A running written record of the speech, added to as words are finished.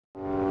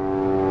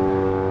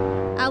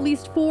At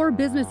least 4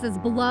 businesses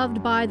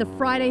beloved by the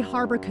Friday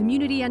Harbor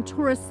community and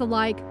tourists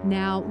alike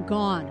now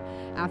gone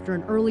after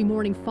an early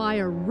morning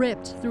fire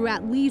ripped through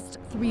at least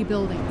 3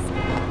 buildings.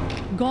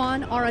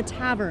 Gone are a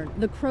tavern,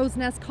 the Crow's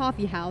Nest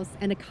Coffee House,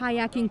 and a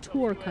kayaking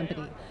tour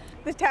company.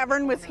 The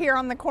tavern was here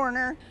on the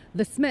corner.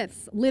 The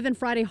Smiths live in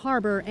Friday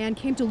Harbor and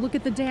came to look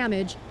at the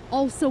damage,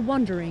 also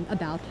wondering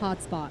about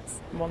hotspots.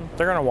 Well,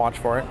 they're going to watch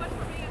for it.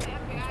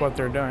 That's what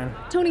they're doing.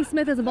 Tony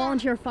Smith is a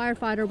volunteer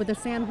firefighter with the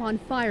San Juan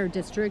Fire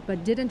District,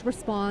 but didn't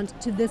respond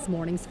to this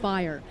morning's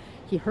fire.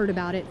 He heard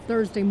about it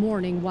Thursday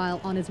morning while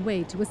on his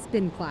way to a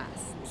spin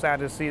class. Sad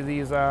to see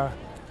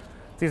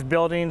these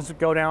buildings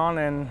go down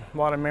and a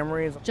lot of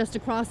memories. Just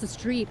across the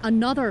street,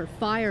 another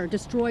fire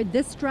destroyed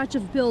this stretch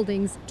of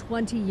buildings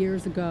 20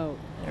 years ago.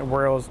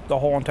 Where it was, the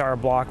whole entire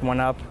block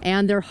went up.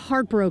 And they're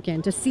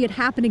heartbroken to see it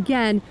happen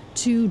again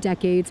 2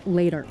 decades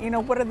later. You know,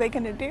 what are they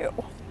going to do?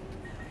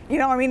 You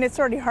know, I mean, it's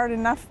already hard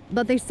enough.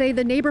 But they say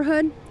the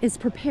neighborhood is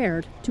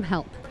prepared to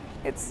help.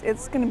 It's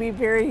going to be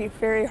very,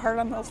 very hard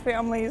on those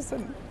families.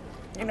 And,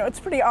 you know, it's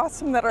pretty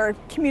awesome that our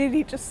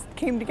community just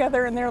came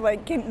together and they're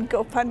like getting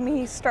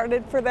GoFundMe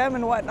started for them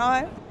and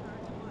whatnot.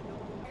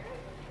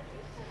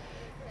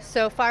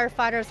 So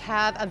firefighters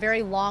have a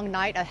very long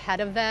night ahead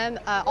of them.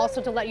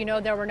 Also to let you know,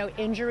 there were no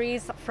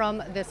injuries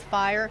from this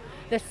fire.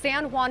 The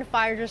San Juan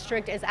Fire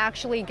District is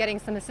actually getting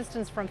some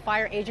assistance from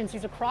fire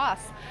agencies across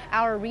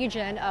our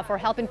region for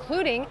help,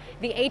 including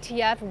the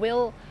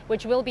ATF,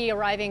 which will be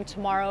arriving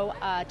tomorrow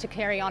to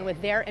carry on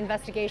with their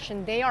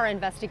investigation. They are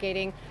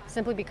investigating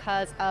simply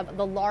because of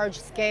the large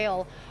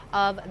scale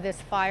of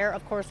this fire.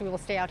 Of course, we will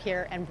stay out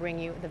here and bring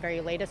you the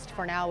very latest.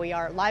 For now, we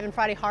are live in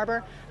Friday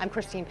Harbor. I'm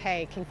Christine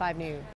Pei, King 5 News.